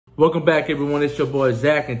Welcome back, everyone. It's your boy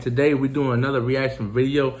Zach, and today we're doing another reaction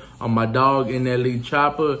video on my dog NLE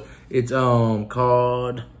Choppa. It's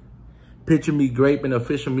called "Picture Me Grapin"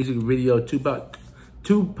 official music video, Tupac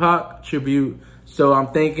tribute. So I'm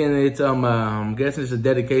thinking it's I'm guessing it's a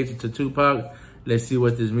dedication to Tupac. Let's see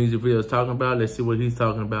what this music video is talking about. Let's see what he's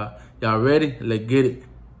talking about. Y'all ready? Let's get it.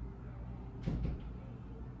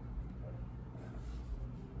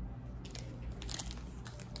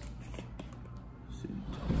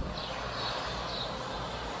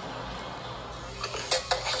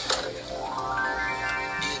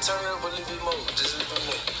 Turn it up a little bit more, just a little bit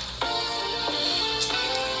more.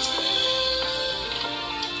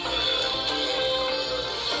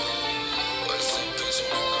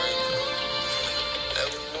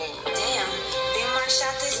 Damn, Big Mark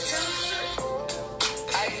shot this too?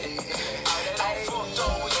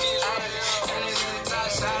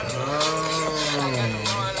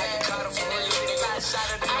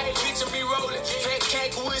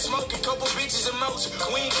 Smoking, couple bitches in motion.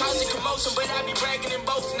 We ain't causing commotion, but I be bragging in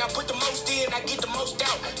both. And I put the most in, I get the most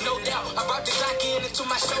out, no doubt. I brought the jockey in into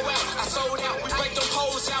my show out. I sold out, we break them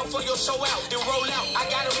hoes out for your show out. Then roll out, I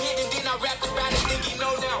got him hit and then I rapped about it, think he know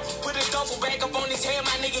now. Put a duffel bag up on his head,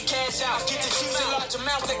 my nigga cash out. Get the cheese in large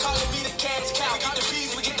amounts, they calling me the cash cow. Get the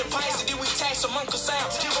peas, we get the pies, and then we tax some Uncle Sam.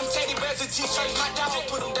 Give them teddy bears and t-shirts, my dog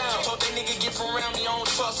put them down. Told that nigga get from around me, I don't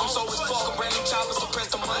trust him, so it's fuck. Brand new choppers, so press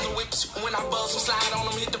the muzzle whips. When I buzz them, slide on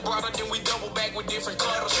them, hit the brother, then we double back with different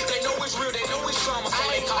cuddles. They know it's real, they know it's drama, so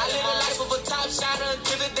they call it a life of a top shotter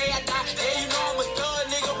until the day I die. Yeah, you know I'm a thug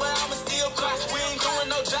nigga, but I'ma still cry. We ain't doing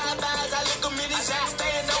no drive-bys, I look 'em in his eyes.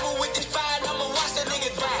 Staying over with this fire, I'ma watch that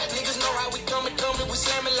nigga die. Niggas know how we coming, we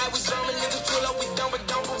slamming like we drumming. Niggas pull up, we dumping,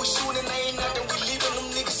 we shooting, they ain't nothing. We leaving them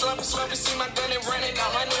niggas slumping. See my gun and running,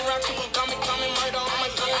 100 round people coming, murder on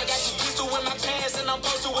my gun. I got this pistol in my pants and I'm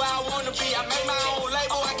posted where I wanna be. I made my own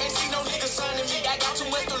label, I can't see no niggas signing me. I got too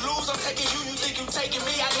much to lose, I'm taking you, you think you taking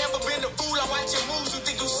me. I never been a fool, I watch your moves, you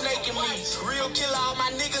think you snaking me. Real killer, all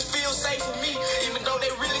my niggas feel safe with me, even though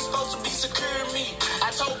they really supposed to be securing me.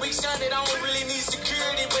 I told Big Sean that I don't really need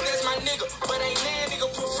security, but that's my nigga, but ain't that nigga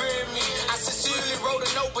preferring me. I sincerely wrote a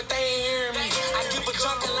note, but they ain't hearing me. I give a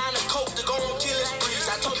drunk a line of coke to go on killing sprees.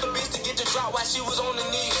 I told the bitch to get the drop while she was on the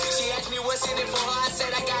knees. She asked me what's in it for her, I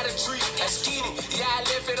said I got a treat. Let's get it, yeah, I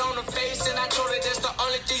left it on the face, and I told her that's the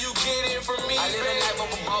only thing you get in from me. I live a life of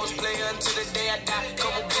a boss player until the day I die.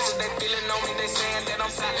 Couple bitches, they feeling on me, they saying that I'm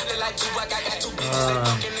fly. They like Tupac, I got two bitches, they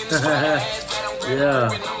fucking in the spot. Ass flat, I'm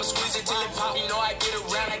grabbing, I'ma squeeze it till it pop. You know I get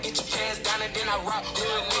around, I get your pants down, and then I rock.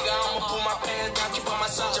 Hood nigga, I'ma pull my pants down, keep on my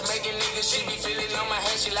socks. Jamaican nigga, she be feeling on my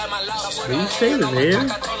head, she like my locks. Are you saying it?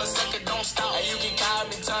 I told her, suck it, don't stop. And you can call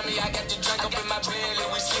me, Tommy, I got the drink up in my belly.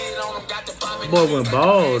 We slid on them, got the pop. Boy went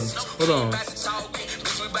bald. Hold on.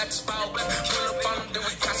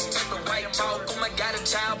 Got a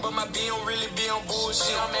child, but my B don't really be on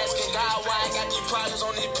bullshit. I'm asking God why I got these problems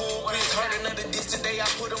on these pool bricks. Heard another diss today, I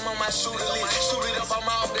put them on my shooter list. Shoot it up, I'm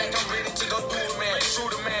all black, I'm ready to go do it, man.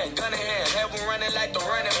 Shoot a man, gun in hand, have them running like the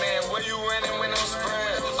running man. Where you running when I'm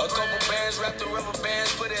spraying? A couple bands, wrap the rubber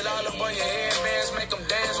bands, put it all up on your headbands, make them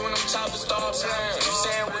dance when them choppers start playing. You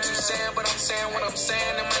saying what you saying, but I'm saying what I'm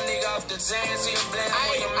saying. And my nigga off the Zan, see him playing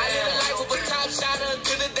for your man. I live a life of a top shotter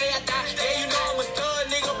until the day I die. Yeah, you know I'm a thug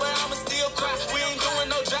nigga, but I'ma still cry. We ain't doing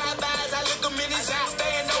no drive-bys, I look 'em in his eyes.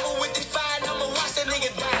 Staying over with this fire, I'ma watch that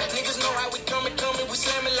nigga die. Niggas know how we coming, we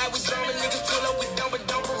slamming like we drumming. Niggas pull up, we dumping,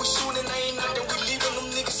 we shooting, they ain't nothing. We leaving them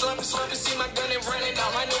niggas slumping. See my gun and running,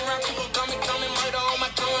 100 round people coming, murder on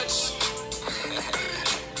my guns.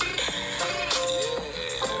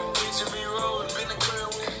 Picture me rolling, been a girl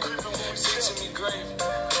with a Grapin, picture me great.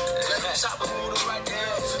 Choppa moving right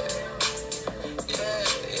there.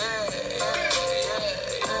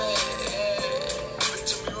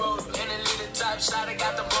 Picture me rolling, in a little top shot, I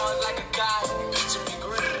got the bars like a guy. Picture me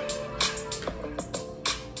great.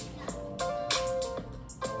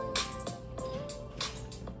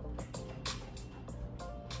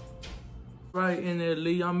 Right in there,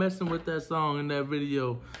 Lee. I'm messing with that song in that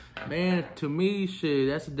video. Man, to me, shit,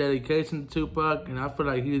 that's a dedication to Tupac, and I feel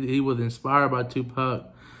like he was inspired by Tupac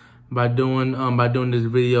by doing this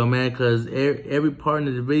video, man, because every part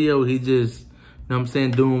of the video, he just, you know what I'm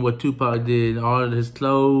saying, doing what Tupac did. All of his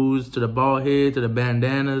clothes, to the bald head, to the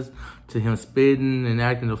bandanas, to him spitting and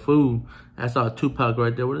acting a fool. That's all Tupac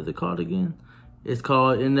right there. What is it called again? It's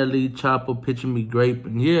called NLE Choppa, Picture Me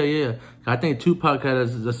Grapin. Yeah. I think Tupac had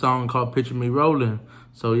a song called Picture Me Rolling.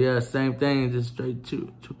 So yeah, same thing, just straight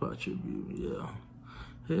to Tupac tribute, yeah.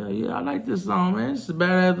 Yeah, I like this song, man. It's a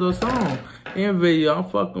badass little song. In video, I'm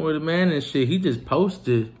fucking with it, man, and shit. He just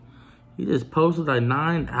posted like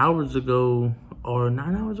 9 hours ago or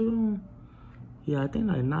 9 hours ago. Yeah, I think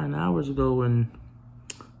like 9 hours ago. And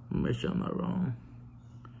make sure I'm not wrong.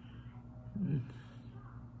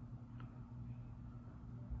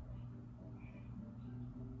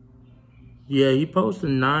 Yeah, he posted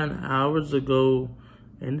 9 hours ago,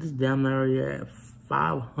 and it's damn near at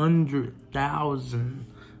 500,000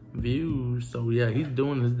 views. So yeah, he's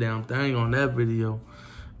doing his damn thing on that video.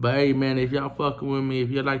 But hey, man, if y'all fucking with me, if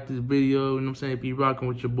you like this video, you know what I'm saying, if you rocking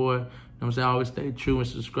with your boy, you know what I'm saying, always stay true and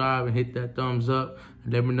subscribe and hit that thumbs up.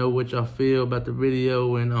 And let me know what y'all feel about the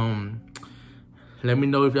video. And let me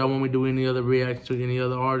know if y'all want me to do any other reacts to any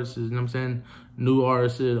other artists. You know what I'm saying? New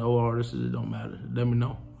artists, old artists, it don't matter. Let me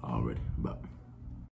know already. Bye.